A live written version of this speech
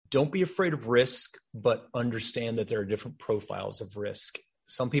don't be afraid of risk, but understand that there are different profiles of risk.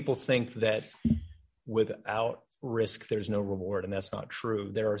 Some people think that without risk, there's no reward, and that's not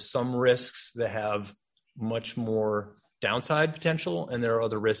true. There are some risks that have much more downside potential, and there are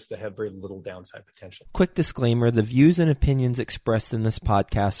other risks that have very little downside potential. Quick disclaimer, the views and opinions expressed in this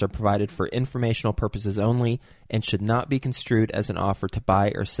podcast are provided for informational purposes only and should not be construed as an offer to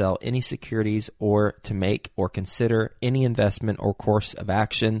buy or sell any securities or to make or consider any investment or course of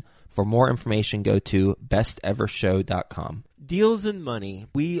action. For more information, go to bestevershow.com. Deals and money.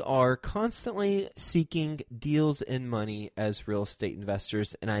 We are constantly seeking deals and money as real estate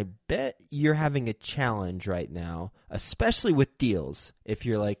investors, and I bet you're having a challenge right now, especially with deals, if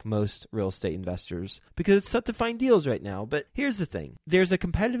you're like most real estate investors, because it's tough to find deals right now. But here's the thing. There's a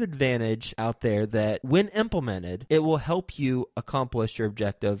competitive advantage out there that when implemented, it will help you accomplish your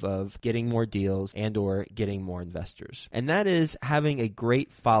objective of getting more deals and or getting more investors. And that is having a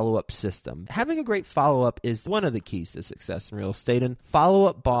great follow-up system. Having a great follow-up is one of the keys to success in real estate, and Follow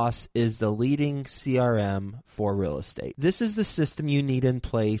Up Boss is the leading CRM for real estate. This is the system you need in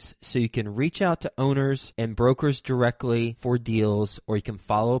place so you can reach out to owners and brokers directly for deals, or you can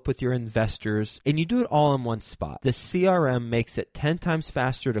follow up with your investors, and you do it all in one spot. The CRM makes it 10 times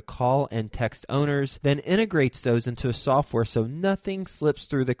faster to call and text owners, then integrates those into a software so nothing slips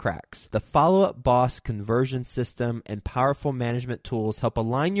through the cracks. The Follow Up Boss conversion system and powerful management tools help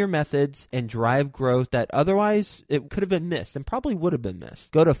align your methods and drive growth that otherwise it could have been missed and probably would have been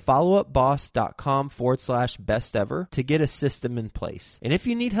missed. Go to followupboss.com/best ever to get a system in place. And if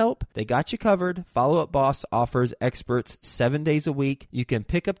you need help, they got you covered. Follow Up Boss offers experts 7 days a week. You can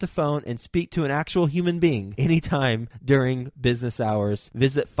pick up the phone and speak to an actual human being anytime during business hours.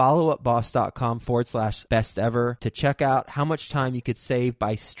 Visit followupboss.com/best ever to check out how much time you could save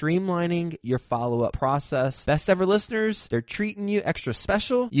by streamlining your follow-up process. Best Ever listeners, they're treating you extra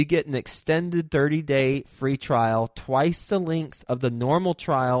special. You get an extended 30-day free trial, twice the length of the normal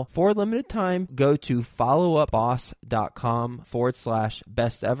trial for a limited time. Go to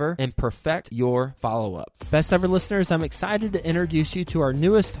followupboss.com/best ever and perfect your follow-up. Best Ever listeners, I'm excited to introduce you to our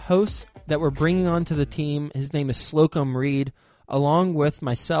newest host that we're bringing onto the team. His name is Slocum Reed. Along with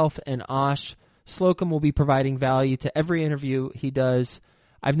myself and Ash, Slocum will be providing value to every interview he does.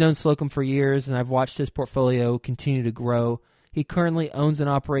 I've known Slocum for years, and I've watched his portfolio continue to grow. He currently owns and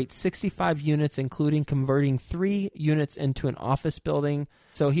operates 65 units, including converting 3 units into an office building.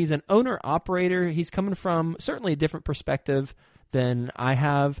 So he's an owner-operator. He's coming from certainly a different perspective than I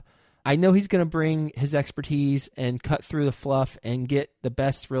have. I know he's going to bring his expertise and cut through the fluff and get the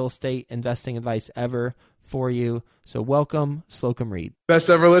best real estate investing advice ever for you. So welcome, Slocum Reed. Best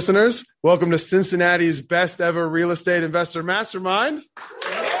Ever listeners, welcome to Cincinnati's Best Ever Real Estate Investor Mastermind.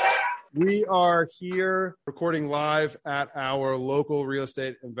 We are here recording live at our local real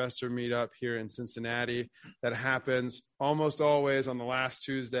estate investor meetup here in Cincinnati that happens almost always on the last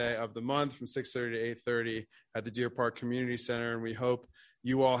Tuesday of the month from 6:30 to 8:30 at the Deer Park Community Center. And we hope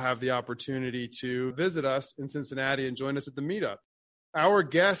you all have the opportunity to visit us in Cincinnati and join us at the meetup. Our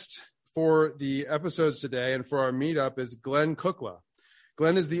guest for the episodes today and for our meetup is Glenn Kukla.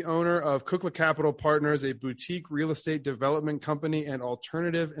 Glenn is the owner of Kukla Capital Partners, a boutique real estate development company and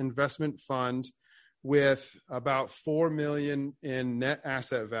alternative investment fund with about $4 million in net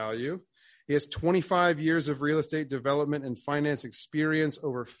asset value. He has 25 years of real estate development and finance experience,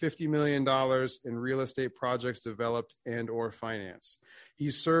 over $50 million in real estate projects developed and or financed.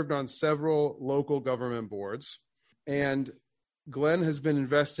 He's served on several local government boards, and Glenn has been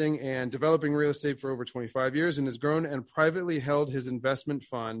investing and developing real estate for over 25 years and has grown and privately held his investment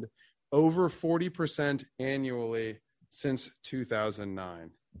fund over 40% annually since 2009.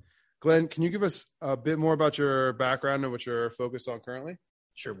 Glenn, can you give us a bit more about your background and what you're focused on currently?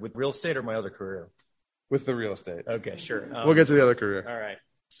 Sure. With real estate or my other career? With the real estate. Okay, sure. We'll get to the other career. All right.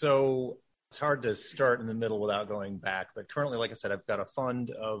 So it's hard to start in the middle without going back. But currently, like I said, I've got a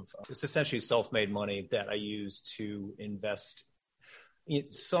fund of, it's essentially self-made money that I use to invest in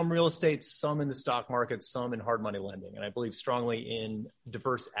some real estate, some in the stock market, some in hard money lending. And I believe strongly in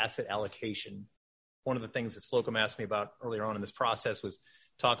diverse asset allocation. One of the things that Slocum asked me about earlier on in this process was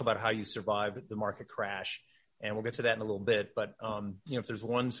talk about how you survive the market crash. And we'll get to that in a little bit. But, if there's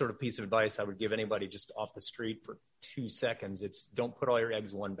one sort of piece of advice I would give anybody just off the street for 2 seconds, it's don't put all your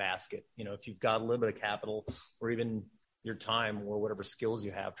eggs in one basket. If you've got a little bit of capital or even your time or whatever skills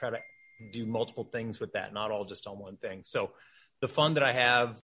you have, try to do multiple things with that, not all just on one thing. So the fund that I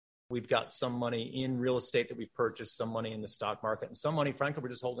have, we've got some money in real estate that we've purchased, some money in the stock market, and some money, frankly, we're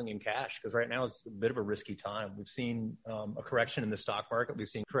just holding in cash because right now it's a bit of a risky time. We've seen a correction in the stock market. We've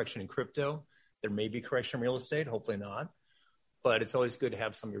seen correction in crypto. There may be correction in real estate, hopefully not. but it's always good to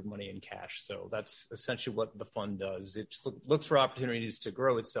have some of your money in cash. So that's essentially what the fund does. It just looks for opportunities to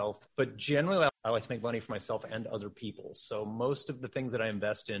grow itself. But generally, I like to make money for myself and other people. So most of the things that I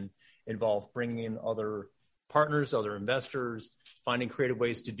invest in involve bringing in other partners, other investors, finding creative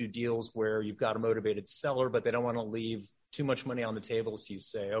ways to do deals where you've got a motivated seller, but they don't want to leave too much money on the table. So you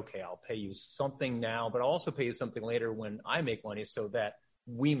say, okay, I'll pay you something now, but I'll also pay you something later when I make money so that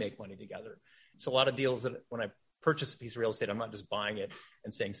we make money together. It's a lot of deals that when I purchase a piece of real estate, I'm not just buying it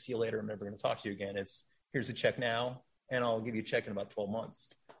and saying, see you later, I'm never going to talk to you again. It's here's a check now, and I'll give you a check in about 12 months.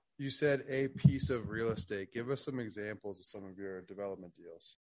 You said a piece of real estate. Give us some examples of some of your development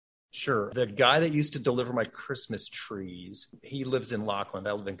deals. Sure. The guy that used to deliver my Christmas trees, he lives in Lockland.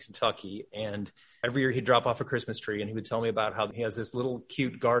 I live in Kentucky. And every year he'd drop off a Christmas tree and he would tell me about how he has this little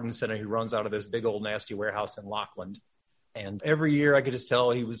cute garden center he runs out of this big old nasty warehouse in Lockland. And every year I could just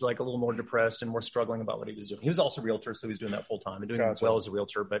tell he was like a little more depressed and more struggling about what he was doing. He was also a realtor, so he was doing that full time and doing well as a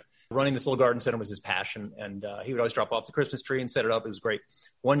realtor. But running this little garden center was his passion. And he would always drop off the Christmas tree and set it up. It was great.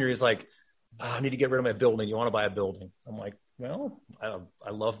 One year he's like, I need to get rid of my building. You want to buy a building? I'm like, well,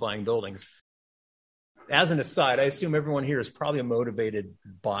 I love buying buildings. As an aside, I assume everyone here is probably a motivated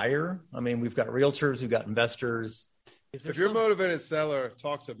buyer. I mean, we've got realtors, we've got investors. If you're a motivated seller,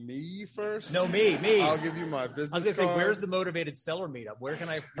 talk to me first. No, me. I'll give you my business I was going to card. say, where's the motivated seller meetup? Where can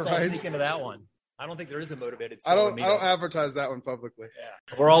I sneak into that one? I don't think there is a motivated I seller don't meetup. advertise that one publicly.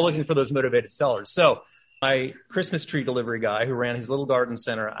 Yeah. We're all looking for those motivated sellers. So my Christmas tree delivery guy who ran his little garden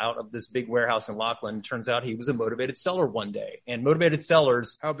center out of this big warehouse in Lockland, turns out he was a motivated seller one day. And motivated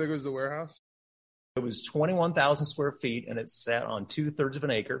sellers. How big was the warehouse? It was 21,000 square feet and it sat on 2/3 of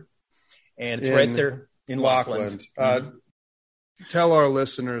an acre. And it's right there in Lockland. Tell our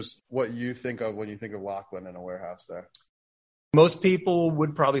listeners what you think of when you think of Lockland and a warehouse there. Most people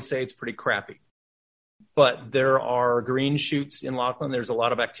would probably say it's pretty crappy. But there are green shoots in Lockland. There's a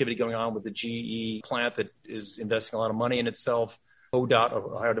lot of activity going on with the GE plant that is investing a lot of money in itself. ODOT,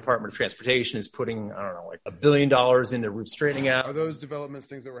 Ohio Department of Transportation, is putting, like $1 billion into roof straightening out. Are those developments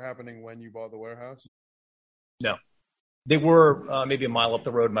things that were happening when you bought the warehouse? No. They were maybe a mile up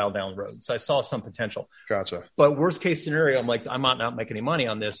the road, mile down the road. So I saw some potential. Gotcha. But worst case scenario, I'm like, I might not make any money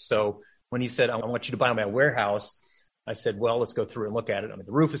on this. So when he said, I want you to buy my warehouse, I said, well, let's go through and look at it. I mean,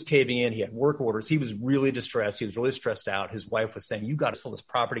 the roof is caving in. He had work orders. He was really distressed. He was really stressed out. His wife was saying, you got to sell this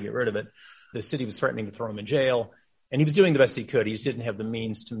property, get rid of it. The city was threatening to throw him in jail. And he was doing the best he could. He just didn't have the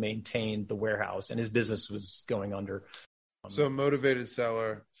means to maintain the warehouse, and his business was going under. So motivated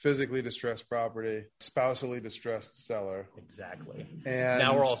seller, physically distressed property, spousally distressed seller. Exactly. And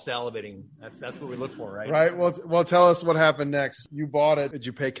now we're all salivating. That's what we look for, right? Right. Well, tell us what happened next. You bought it. Did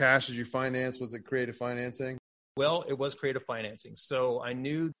you pay cash? Did you finance? Was it creative financing? Well, it was creative financing. So I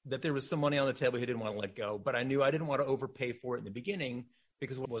knew that there was some money on the table he didn't want to let go, but I knew I didn't want to overpay for it in the beginning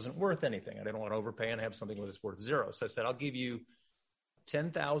because it wasn't worth anything. I didn't want to overpay and have something that was worth zero. So I said, I'll give you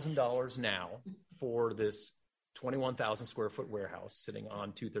 $10,000 now for this 21,000 square foot warehouse sitting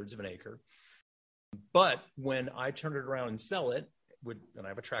on 2/3 of an acre. But when I turn it around and sell it, and I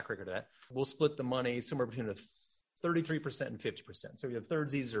have a track record of that, we'll split the money somewhere between the 33% and 50%. So we have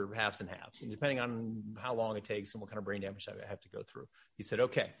thirdsies or halves and halves. And depending on how long it takes and what kind of brain damage I have to go through. He said,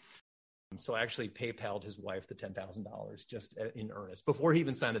 okay. So I actually PayPal'd his wife the $10,000 just in earnest before he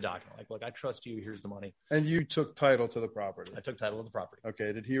even signed the document. Like, look, I trust you. Here's the money. And you took title to the property. I took title of the property.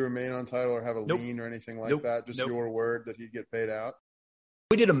 Okay. Did he remain on title or have a lien or anything like that? Just your word that he'd get paid out?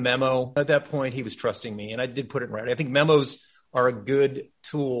 We did a memo. At that point, he was trusting me, and I did put it right. I think memos are a good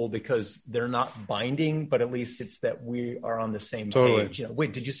tool because they're not binding, but at least it's that we are on the same page. You know,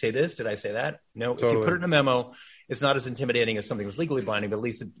 wait, did you say this? Did I say that? No. If you put it in a memo, it's not as intimidating as something that's legally binding, but at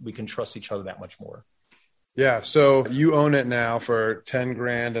least we can trust each other that much more. Yeah. So you own it now for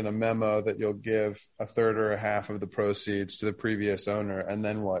 $10,000 and a memo that you'll give a third or a half of the proceeds to the previous owner. And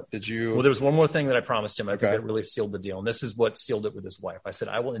then what? Well, there was one more thing that I promised him. I think that really sealed the deal. And this is what sealed it with his wife. I said,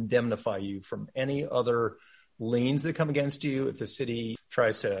 I will indemnify you from any other liens that come against you. If the city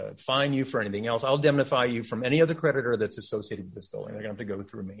tries to fine you for anything else, I'll indemnify you from any other creditor that's associated with this building. They're going to have to go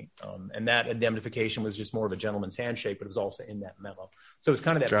through me. And that indemnification was just more of a gentleman's handshake, but it was also in that memo. So it's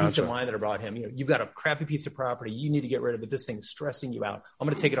kind of that peace of mind that I brought him. You know, you've got a crappy piece of property. You need to get rid of it. This thing's stressing you out. I'm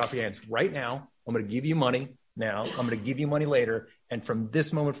going to take it off your hands right now. I'm going to give you money now. I'm going to give you money later. And from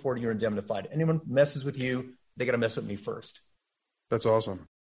this moment forward, you're indemnified. Anyone messes with you, they got to mess with me first. That's awesome.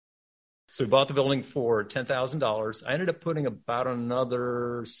 So we bought the building for $10,000. I ended up putting about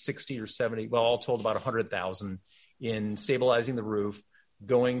another 60 or 70, well, all told about 100,000 in stabilizing the roof,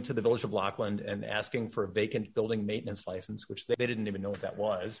 going to the village of Lockland and asking for a vacant building maintenance license, which they didn't even know what that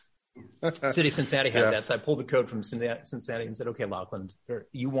was. City of Cincinnati has that. So I pulled the code from Cincinnati and said, okay, Laughlin,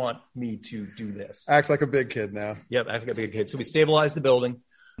 you want me to do this. Act like a big kid now. Yep, act like a big kid. So we stabilized the building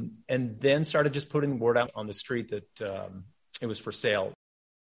and then started just putting the word out on the street that it was for sale.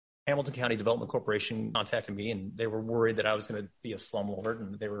 Hamilton County Development Corporation contacted me, and they were worried that I was going to be a slumlord,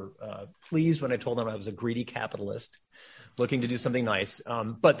 and they were pleased when I told them I was a greedy capitalist looking to do something nice.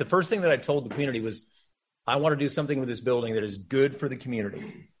 But the first thing that I told the community was, I want to do something with this building that is good for the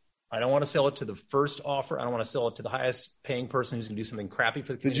community. I don't want to sell it to the first offer. I don't want to sell it to the highest paying person who's going to do something crappy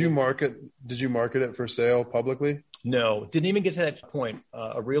for the community. Did you market it for sale publicly? No, didn't even get to that point.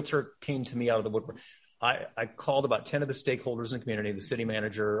 A realtor came to me out of the woodwork. I called about 10 of the stakeholders in the community, the city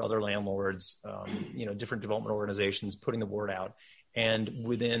manager, other landlords, different development organizations, putting the word out. And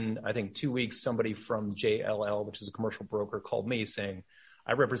within, I think, 2 weeks, somebody from JLL, which is a commercial broker, called me saying,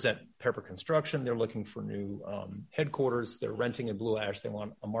 I represent Pepper Construction. They're looking for new headquarters. They're renting in Blue Ash. They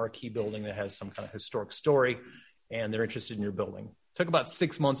want a marquee building that has some kind of historic story, and they're interested in your building. It took about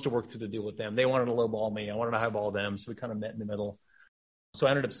 6 months to work through the deal with them. They wanted to lowball me. I wanted to highball them. So we kind of met in the middle. So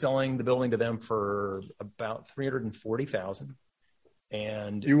I ended up selling the building to them for about $340,000.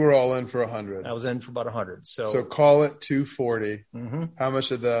 And you were all in for 100. I was in for about 100. So call it 240. Mm-hmm. How much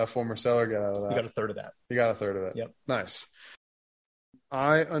did the former seller get out of that? You got a third of that. You got a third of it. Yep. Nice.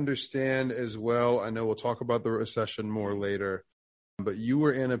 I understand as well. I know we'll talk about the recession more later, but you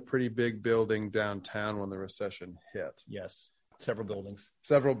were in a pretty big building downtown when the recession hit. Yes. Several buildings.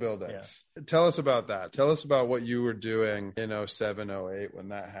 Yeah. Tell us about that. Tell us about what you were doing in 07, 08 when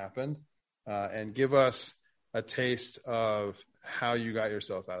that happened, and give us a taste of how you got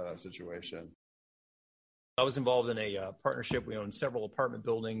yourself out of that situation. I was involved in a partnership. We owned several apartment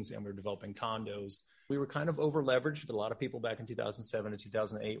buildings, and we were developing condos. We were kind of over leveraged, but a lot of people back in 2007 and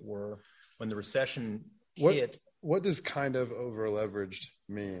 2008 were. When the recession hit. What does kind of over leveraged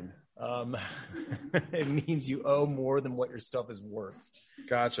mean? It means you owe more than what your stuff is worth.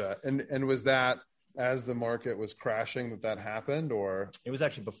 Gotcha. And was that as the market was crashing that happened, or? It was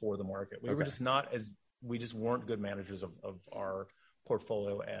actually before the market. We just weren't good managers of our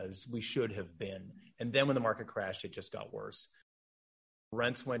portfolio as we should have been. And then when the market crashed, it just got worse.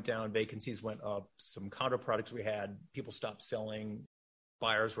 Rents went down, vacancies went up, some condo products we had, people stopped selling.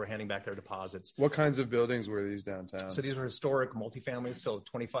 Buyers were handing back their deposits. What kinds of buildings were these downtown? So these were historic multifamilies, so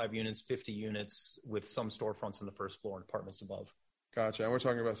 25 units, 50 units with some storefronts on the first floor and apartments above. Gotcha. And we're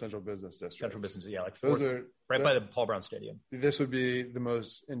talking about central business districts. Central business, yeah. Like by the Paul Brown Stadium. This would be the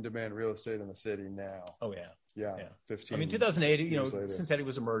most in-demand real estate in the city now. Oh, yeah. Yeah. 15. I mean, 2008, Cincinnati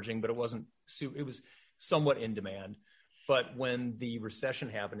was emerging, but it was somewhat in demand. But when the recession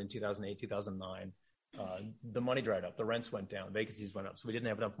happened in 2008, 2009, the money dried up, the rents went down, vacancies went up. So we didn't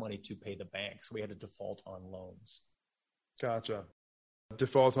have enough money to pay the bank. So we had to default on loans. Gotcha.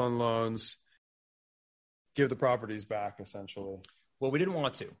 Default on loans, give the properties back essentially. Well, we didn't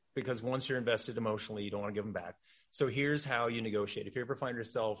want to, because once you're invested emotionally, you don't want to give them back. So here's how you negotiate. If you ever find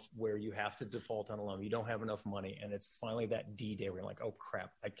yourself where you have to default on a loan, you don't have enough money, and it's finally that D-Day where you're like, oh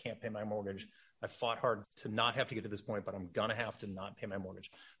crap, I can't pay my mortgage. I fought hard to not have to get to this point, but I'm going to have to not pay my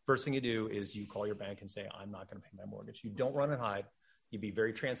mortgage. First thing you do is you call your bank and say, I'm not going to pay my mortgage. You don't run and hide. You be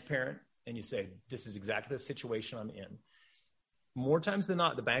very transparent, and you say, this is exactly the situation I'm in. More times than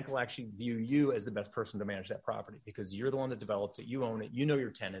not, the bank will actually view you as the best person to manage that property, because you're the one that developed it. You own it. You know your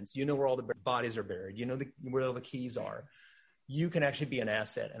tenants. You know where all the bodies are buried. You know where all the keys are. You can actually be an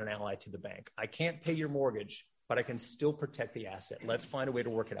asset and an ally to the bank. I can't pay your mortgage, but I can still protect the asset. Let's find a way to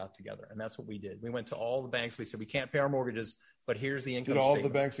work it out together. And that's what we did. We went to all the banks. We said, we can't pay our mortgages, but here's the income statement. Did all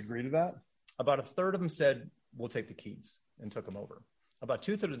the banks agree to that? About a third of them said, we'll take the keys, and took them over. About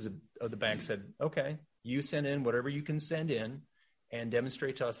 2/3 of the banks said, okay, you send in whatever you can send in, and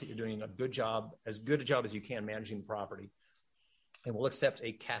demonstrate to us that you're doing a good job as you can managing the property. And we'll accept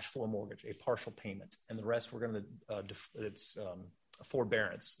a cash flow mortgage, a partial payment. And the rest we're going to, it's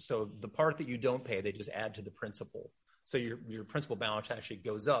forbearance. So the part that you don't pay, they just add to the principal. So your principal balance actually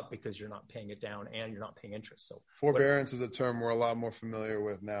goes up because you're not paying it down and you're not paying interest. So forbearance is a term we're a lot more familiar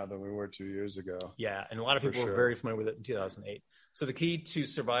with now than we were 2 years ago. Yeah, and a lot of people were very familiar with it in 2008. So the key to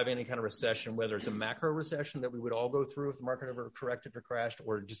surviving any kind of recession, whether it's a macro recession that we would all go through if the market ever corrected or crashed,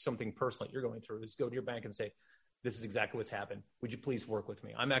 or just something personal that you're going through, is go to your bank and say, this is exactly what's happened. Would you please work with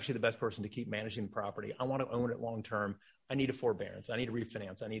me? I'm actually the best person to keep managing the property. I want to own it long term. I need a forbearance. I need a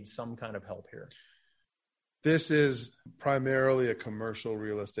refinance. I need some kind of help here. This is primarily a commercial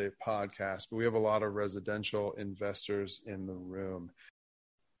real estate podcast, but we have a lot of residential investors in the room.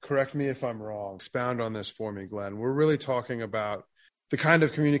 Correct me if I'm wrong. Expound on this for me, Glenn. We're really talking about the kind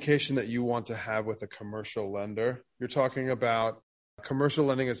of communication that you want to have with a commercial lender. You're talking about Commercial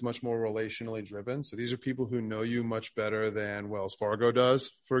lending is much more relationally driven. So these are people who know you much better than Wells Fargo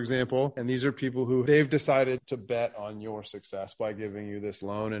does, for example. And these are people who they've decided to bet on your success by giving you this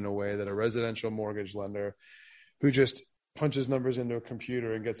loan in a way that a residential mortgage lender who just punches numbers into a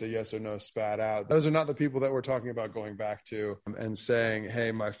computer and gets a yes or no spat out. Those are not the people that we're talking about going back to and saying,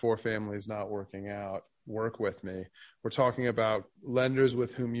 hey, my 4 family is not working out. Work with me. We're talking about lenders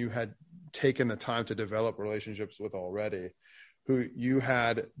with whom you had taken the time to develop relationships with already, who you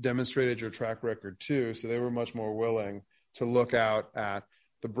had demonstrated your track record to. So they were much more willing to look out at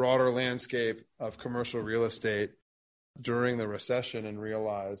the broader landscape of commercial real estate during the recession and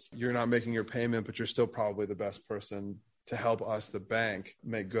realize you're not making your payment, but you're still probably the best person to help us, the bank,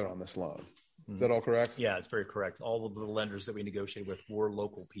 make good on this loan. Is that all correct? Yeah, it's very correct. All of the lenders that we negotiated with were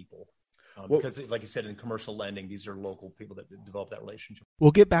local people. Well, because like you said, in commercial lending, these are local people that develop that relationship.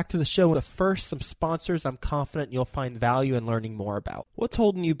 We'll get back to the show, but first, some sponsors I'm confident you'll find value in learning more about. What's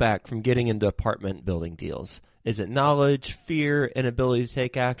holding you back from getting into apartment building deals? Is it knowledge, fear, inability to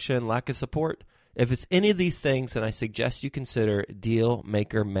take action, lack of support? If it's any of these things, then I suggest you consider Deal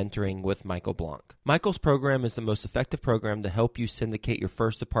Maker Mentoring with Michael Blanc. Michael's program is the most effective program to help you syndicate your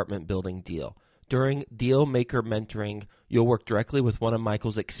first apartment building deal. During Deal Maker Mentoring, you'll work directly with one of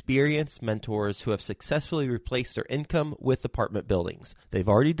Michael's experienced mentors who have successfully replaced their income with apartment buildings. They've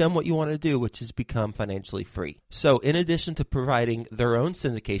already done what you want to do, which is become financially free. So in addition to providing their own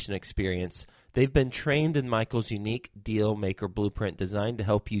syndication experience, they've been trained in Michael's unique Deal Maker Blueprint designed to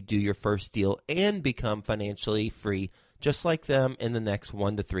help you do your first deal and become financially free just like them in the next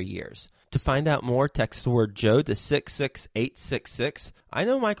 1 to 3 years. To find out more, text the word Joe to 66866. I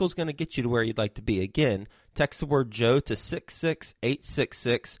know Michael's going to get you to where you'd like to be. Again, text the word Joe to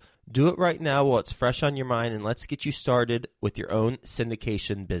 66866. Do it right now while it's fresh on your mind, and let's get you started with your own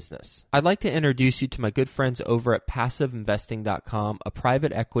syndication business. I'd like to introduce you to my good friends over at PassiveInvesting.com, a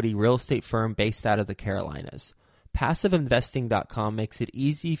private equity real estate firm based out of the Carolinas. PassiveInvesting.com makes it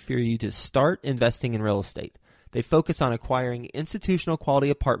easy for you to start investing in real estate. They focus on acquiring institutional quality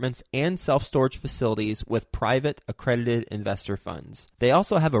apartments and self-storage facilities with private accredited investor funds. They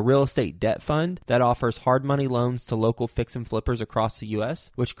also have a real estate debt fund that offers hard money loans to local fix and flippers across the U.S.,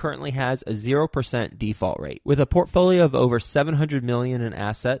 which currently has a 0% default rate. With a portfolio of over $700 million in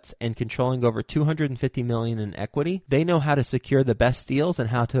assets and controlling over $250 million in equity, they know how to secure the best deals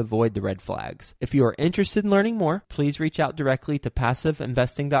and how to avoid the red flags. If you are interested in learning more, please reach out directly to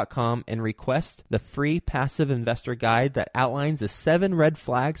PassiveInvesting.com and request the free Passive Investor Guide that outlines the 7 red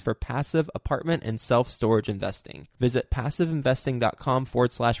flags for passive apartment and self-storage investing. Visit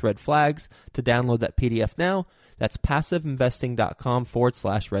PassiveInvesting.com/red flags to download that PDF now. That's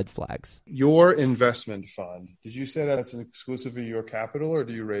PassiveInvesting.com/red flags. Your investment fund, did you say that it's an exclusive of your capital, or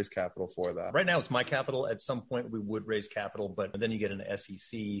do you raise capital for that? Right now, it's my capital. At some point, we would raise capital, but then you get an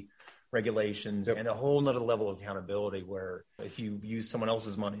SEC regulations and a whole nother level of accountability where if you use someone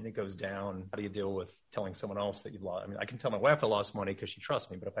else's money and it goes down, how do you deal with telling someone else that you've lost? I mean, I can tell my wife I lost money because she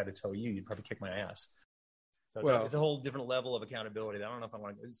trusts me, but if I had to tell you, you'd probably kick my ass. So it's a whole different level of accountability that I don't know if I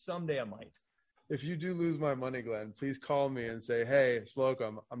want to. Someday I might. If you do lose my money, Glenn, please call me and say, hey,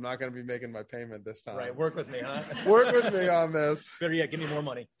 Slocum, I'm not going to be making my payment this time. Right. Work with me, huh? Work with me on this. Better yet, give me more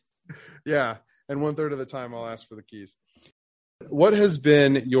money. Yeah. And 1/3 of the time I'll ask for the keys. What has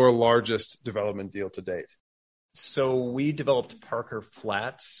been your largest development deal to date? So we developed Parker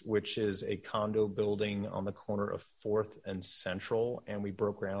Flats, which is a condo building on the corner of 4th and Central. And we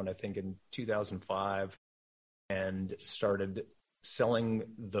broke ground, I think, in 2005 and started selling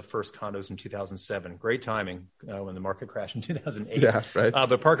the first condos in 2007. Great timing when the market crashed in 2008. Yeah, right.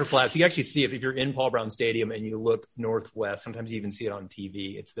 But Parker Flats, you actually see it if you're in Paul Brown Stadium and you look northwest. Sometimes you even see it on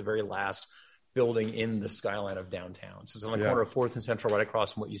TV. It's the very last building in the skyline of downtown. So it's on the corner of 4th and Central, right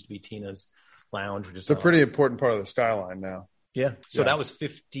across from what used to be Tina's Lounge. Which is it's a pretty important part of the skyline now. Yeah. So that was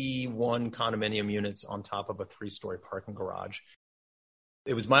 51 condominium units on top of a 3-story parking garage.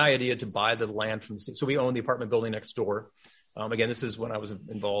 It was my idea to buy the land from the city. So we own the apartment building next door. Again, this is when I was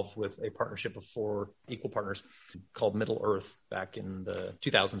involved with a partnership of 4 equal partners called Middle Earth back in the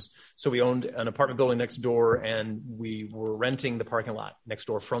 2000s. So we owned an apartment building next door, and we were renting the parking lot next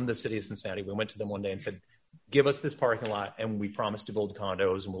door from the city of Cincinnati. We went to them one day and said, give us this parking lot, and we promise to build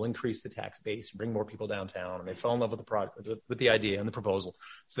condos, and we'll increase the tax base and bring more people downtown. And they fell in love with the product, with the idea and the proposal.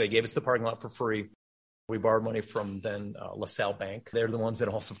 So they gave us the parking lot for free. We borrowed money from then LaSalle Bank. They're the ones that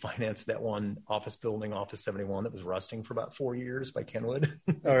also financed that one office building, Office 71, that was rusting for about 4 years by Kenwood.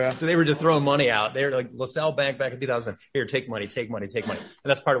 Oh, yeah. So they were just throwing money out. They're like LaSalle Bank back in 2000. Here, take money. And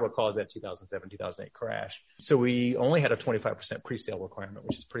that's part of what caused that 2007, 2008 crash. So we only had a 25% pre-sale requirement,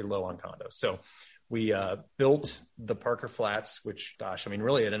 which is pretty low on condos. So We built the Parker Flats, which, gosh, I mean,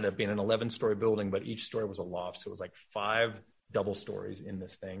 really it ended up being an 11-story building, but each story was a loft. So it was like 5 double stories in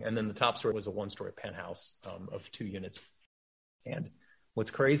this thing. And then the top story was a 1-story penthouse of 2 units. And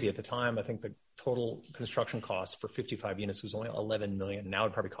what's crazy at the time, I think the total construction cost for 55 units was only $11 million. Now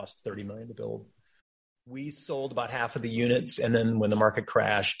it probably costs $30 million to build. We sold about half of the units. And then when the market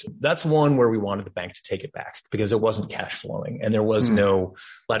crashed, that's one where we wanted the bank to take it back because it wasn't cash flowing and there was no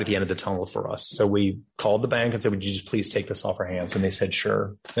light at the end of the tunnel for us. So we called the bank and said, would you just please take this off our hands? And they said,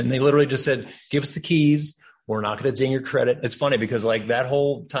 sure. And they literally just said, give us the keys. We're not going to ding your credit. It's funny because like that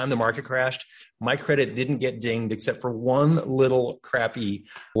whole time the market crashed, my credit didn't get dinged except for one little crappy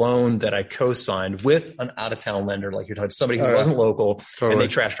loan that I co-signed with an out-of-town lender, like you're talking, somebody who wasn't local, and they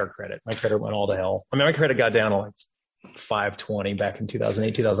trashed our credit. My credit went all to hell. I mean, my credit got down to like 520 back in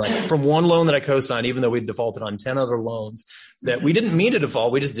 2008, 2009 from one loan that I co-signed, even though we defaulted on 10 other loans that we didn't mean to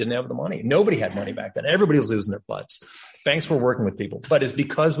default. We just didn't have the money. Nobody had money back then. Everybody was losing their butts. Banks were working with people, but it's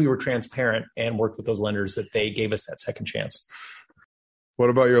because we were transparent and worked with those lenders that they gave us that second chance. What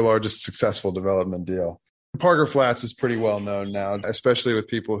about your largest successful development deal? Parker Flats is pretty well known now, especially with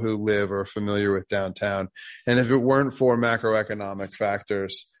people who live or are familiar with downtown. And if it weren't for macroeconomic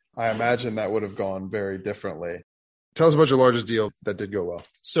factors, I imagine that would have gone very differently. Tell us about your largest deal that did go well.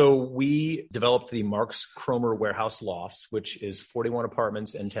 So we developed the Marks Cromer Warehouse Lofts, which is 41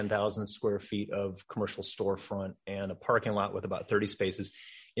 apartments and 10,000 square feet of commercial storefront and a parking lot with about 30 spaces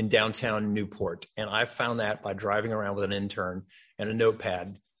in downtown Newport. And I found that by driving around with an intern and a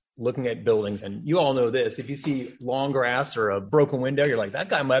notepad, looking at buildings. And you all know this, if you see long grass or a broken window, you're like, that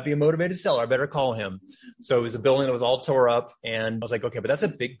guy might be a motivated seller. I better call him. So it was a building that was all tore up. And I was like, okay, but that's a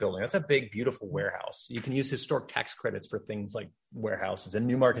big building. That's a big, beautiful warehouse. You can use historic tax credits for things like warehouses and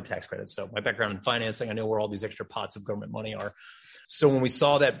new market tax credits. So my background in financing, I know where all these extra pots of government money are. So when we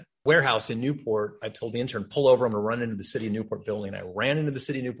saw that warehouse in Newport, I told the intern, pull over, I'm going to run into the City of Newport building. And I ran into the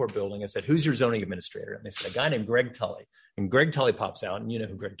City of Newport building. I said, who's your zoning administrator? And they said, a guy named Greg Tully. And Greg Tully pops out, and you know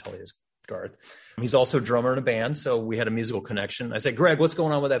who Greg Tully is, Garth. He's also a drummer in a band, so we had a musical connection. I said, Greg, what's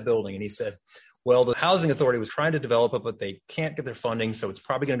going on with that building? And he said, well, the housing authority was trying to develop it, but they can't get their funding, so it's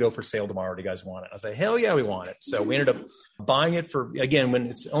probably going to go for sale tomorrow. Do you guys want it? I was like, hell yeah, we want it. So we ended up buying it for, again, when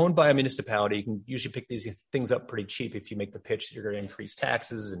it's owned by a municipality, you can usually pick these things up pretty cheap if you make the pitch that you're going to increase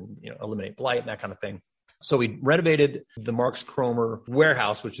taxes and eliminate blight and that kind of thing. So we renovated the Marks Cromer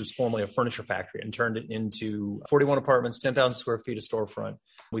warehouse, which was formerly a furniture factory, and turned it into 41 apartments, 10,000 square feet of storefront.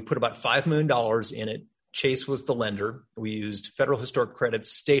 We put about $5 million in it. Chase was the lender. We used federal historic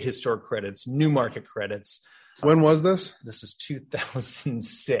credits, state historic credits, new market credits. When was this? This was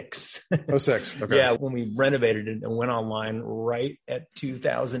 2006. 06. Okay. Yeah, when we renovated it and went online right at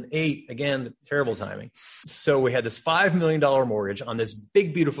 2008. Again, terrible timing. So we had this $5 million mortgage on this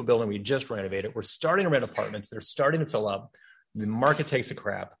big, beautiful building we just renovated. We're starting to rent apartments. They're starting to fill up. The market takes a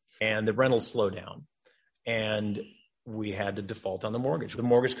crap and the rentals slow down. And we had to default on the mortgage. The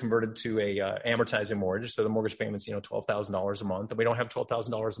mortgage converted to a amortizing mortgage. So the mortgage payment's, $12,000 a month, and we don't have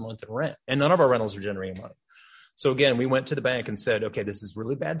 $12,000 a month in rent. And none of our rentals are generating money. So again, we went to the bank and said, okay, this is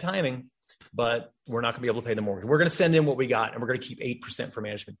really bad timing, but we're not going to be able to pay the mortgage. We're going to send in what we got, and we're going to keep 8% for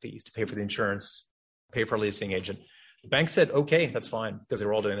management fees to pay for the insurance, pay for our leasing agent. The bank said, okay, that's fine, because they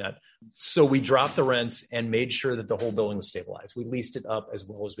were all doing that. So we dropped the rents and made sure that the whole building was stabilized. We leased it up as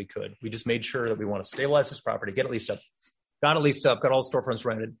well as we could. We just made sure that we want to stabilize this property, get it leased up. Got it leased up, got all the storefronts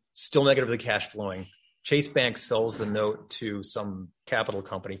rented, still negatively cash flowing. Chase Bank sells the note to some capital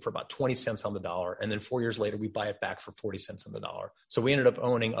company for about 20 cents on the dollar. And then 4 years later, we buy it back for 40 cents on the dollar. So we ended up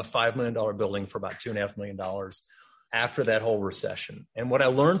owning a $5 million building for about $2.5 million after that whole recession. And what I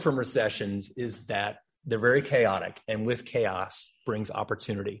learned from recessions is that they're very chaotic, and with chaos brings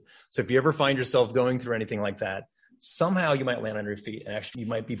opportunity. So if you ever find yourself going through anything like that, somehow you might land on your feet and actually you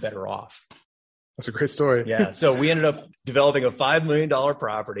might be better off. That's a great story. Yeah. So we ended up developing a $5 million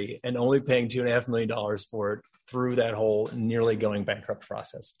property and only paying $2.5 million for it through that whole nearly going bankrupt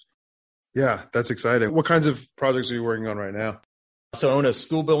process. Yeah, that's exciting. What kinds of projects are you working on right now? So I own a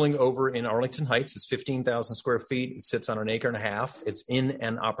school building over in Arlington Heights. It's 15,000 square feet. It sits on an acre and a half. It's in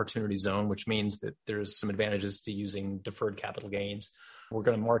an opportunity zone, which means that there's some advantages to using deferred capital gains. We're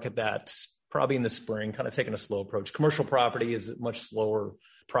going to market that probably in the spring, kind of taking a slow approach. Commercial property is a much slower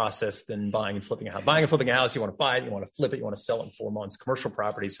process than buying and flipping a house. Buying and flipping a house, you want to buy it, you want to flip it, you want to sell it in 4 months. Commercial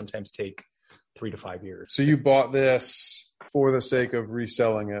properties sometimes take 3 to 5 years. So you bought this for the sake of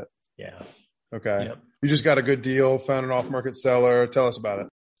reselling it? Yeah. Okay. Yep. You just got a good deal, found an off-market seller. Tell us about it.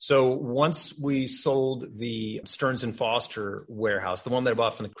 So once we sold the Stearns & Foster warehouse, the one that I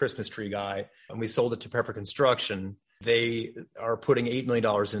bought from the Christmas tree guy, and we sold it to Pepper Construction, They are putting $8 million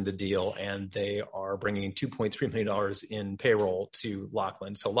into the deal, and they are bringing in $2.3 million in payroll to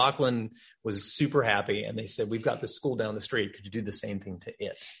Laughlin. So Laughlin was super happy, and they said, we've got this school down the street. Could you do the same thing to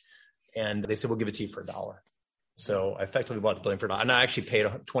it? And they said, we'll give it to you for $1. So I effectively bought the building for $1. And I actually paid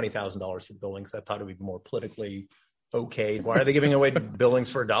 $20,000 for the building because I thought it would be more politically okay. Why are they giving away buildings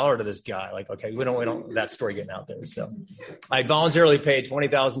for $1 to this guy? Like, okay, we don't that story getting out there. So I voluntarily paid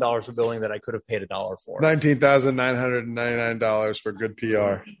 $20,000 for a building that I could have paid $1 for. $19,999 for good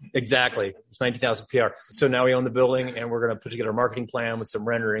PR. Exactly. It's $19,000 PR. So now we own the building, and we're going to put together a marketing plan with some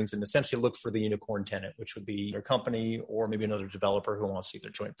renderings and essentially look for the unicorn tenant, which would be your company or maybe another developer who wants to either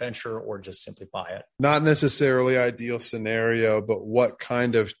joint venture or just simply buy it. Not necessarily ideal scenario, but what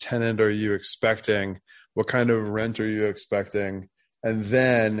kind of tenant are you expecting? What kind of rent are you expecting? And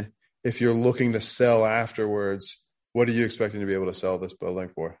then if you're looking to sell afterwards, what are you expecting to be able to sell this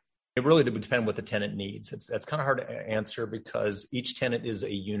building for? It really would depend what the tenant needs. That's kind of hard to answer because each tenant is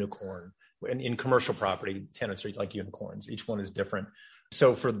a unicorn. In commercial property, tenants are like unicorns. Each one is different.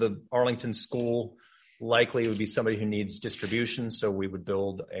 So for the Arlington School, likely it would be somebody who needs distribution. So we would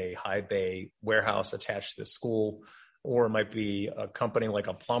build a high bay warehouse attached to the school. Or it might be a company like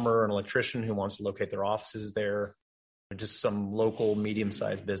a plumber or an electrician who wants to locate their offices there, or just some local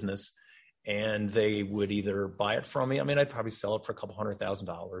medium-sized business. And they would either buy it from me. I mean, I'd probably sell it for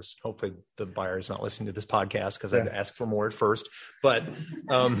 $200,000. Hopefully the buyer is not listening to this podcast because I'd ask for more at first. But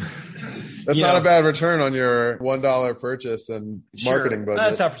that's not a bad return on your $1 purchase and marketing budget.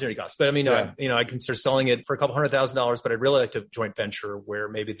 That's opportunity cost. But I mean, I consider selling it for $200,000, but I'd really like to joint venture where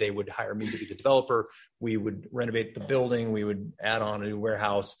maybe they would hire me to be the developer. We would renovate the building. We would add on a new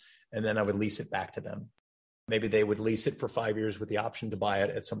warehouse, and then I would lease it back to them. Maybe they would lease it for 5 years with the option to buy it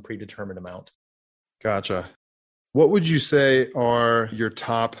at some predetermined amount. Gotcha. What would you say are your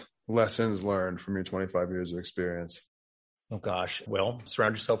top lessons learned from your 25 years of experience? Oh, gosh. Well,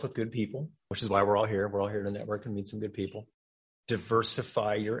 surround yourself with good people, which is why we're all here. We're all here to network and meet some good people.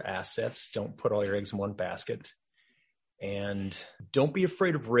 Diversify your assets. Don't put all your eggs in one basket. And don't be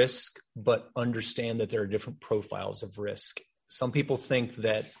afraid of risk, but understand that there are different profiles of risk. Some people think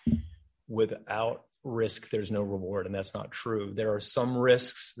that without risk, there's no reward, and that's not true. There are some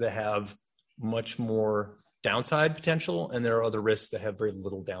risks that have much more downside potential, and there are other risks that have very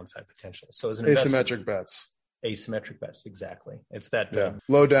little downside potential. So as an asymmetric bets. Asymmetric bets, exactly. It's that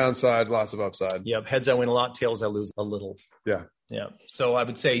low downside, lots of upside. Yep. Heads I win a lot, tails I lose a little. Yeah. So I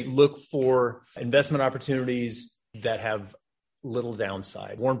would say look for investment opportunities that have little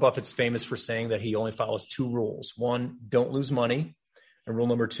downside. Warren Buffett's famous for saying that he only follows 2 rules. 1, don't lose money. And rule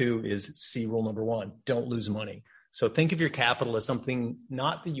number 2 is C rule number 1, don't lose money. So think of your capital as something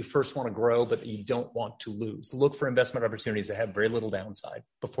not that you first want to grow, but that you don't want to lose. Look for investment opportunities that have very little downside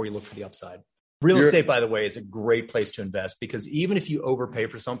before you look for the upside. Real estate, by the way, is a great place to invest because even if you overpay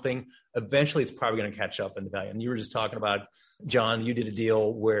for something, eventually it's probably going to catch up in the value. And you were just talking about, John, you did a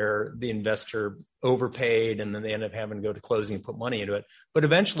deal where the investor overpaid and then they ended up having to go to closing and put money into it. But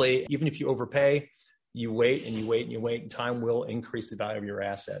eventually, even if you overpay, you wait and you wait and you wait, and time will increase the value of your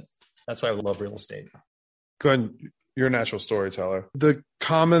asset. That's why I love real estate. Glenn, you're a natural storyteller. The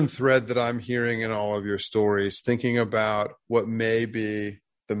common thread that I'm hearing in all of your stories, thinking about what may be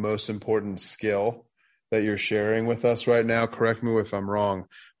the most important skill that you're sharing with us right now, correct me if I'm wrong,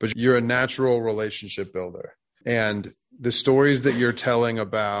 but you're a natural relationship builder. And the stories that you're telling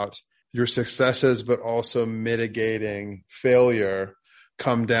about your successes, but also mitigating failure,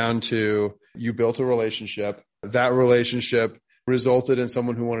 come down to you built a relationship. That relationship resulted in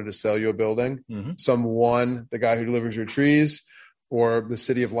someone who wanted to sell you a building. Mm-hmm. Someone, the guy who delivers your trees, or the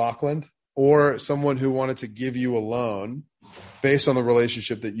city of Laughlin, or someone who wanted to give you a loan based on the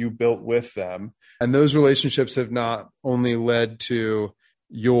relationship that you built with them. And those relationships have not only led to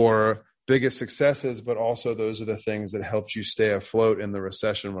your biggest successes, but also those are the things that helped you stay afloat in the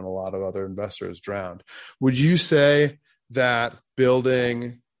recession when a lot of other investors drowned. Would you say that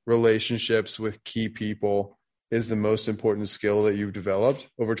building relationships with key people is the most important skill that you've developed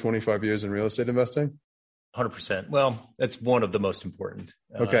over 25 years in real estate investing? 100%. Well, that's one of the most important.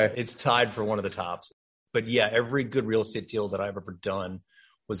 Okay. It's tied for one of the tops. But yeah, every good real estate deal that I've ever done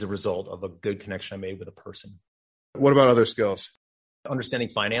was a result of a good connection I made with a person. What about other skills? Understanding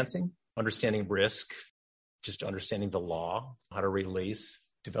financing, understanding risk, just understanding the law, how to release,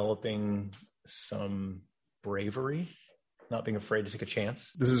 developing some bravery, not being afraid to take a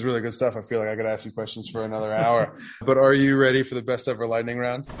chance. This is really good stuff. I feel like I could ask you questions for another hour. But are you ready for the best ever lightning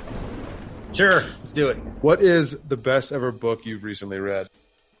round? Sure, let's do it. What is the best ever book you've recently read?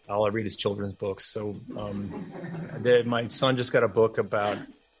 All I read is children's books. So my son just got a book about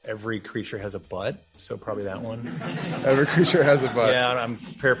every creature has a butt. So probably that one. Every creature has a butt. Yeah, I'm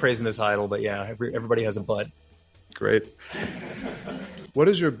paraphrasing the title, but yeah, everybody has a butt. Great. What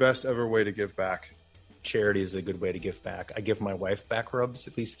is your best ever way to give back? Charity is a good way to give back. I give my wife back rubs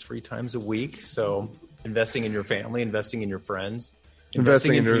at least 3 times a week. So investing in your family, investing in your friends,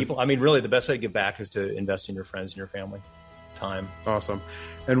 investing in people. I mean, really, the best way to give back is to invest in your friends and your family. Time. Awesome.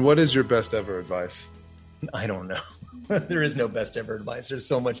 And what is your best ever advice? I don't know. There is no best ever advice. There's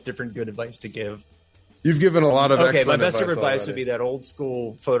so much different good advice to give. You've given a lot of excellent my best ever advice advice would be that old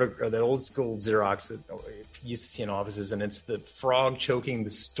school photo, or that old school Xerox that you used to see in offices, and it's the frog choking the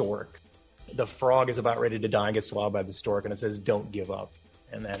stork. The frog is about ready to die and gets swallowed by the stork, and it says, "Don't give up."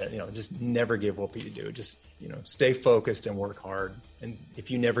 And that, just never give up what you do. Just, stay focused and work hard. And if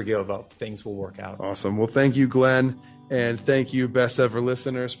you never give up, things will work out. Awesome. Well, thank you, Glenn. And thank you, best ever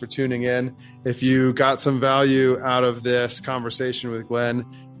listeners, for tuning in. If you got some value out of this conversation with Glenn,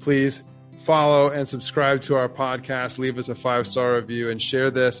 please follow and subscribe to our podcast. Leave us a 5-star review and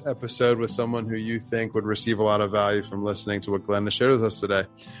share this episode with someone who you think would receive a lot of value from listening to what Glenn has shared with us today.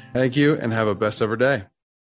 Thank you and have a best ever day.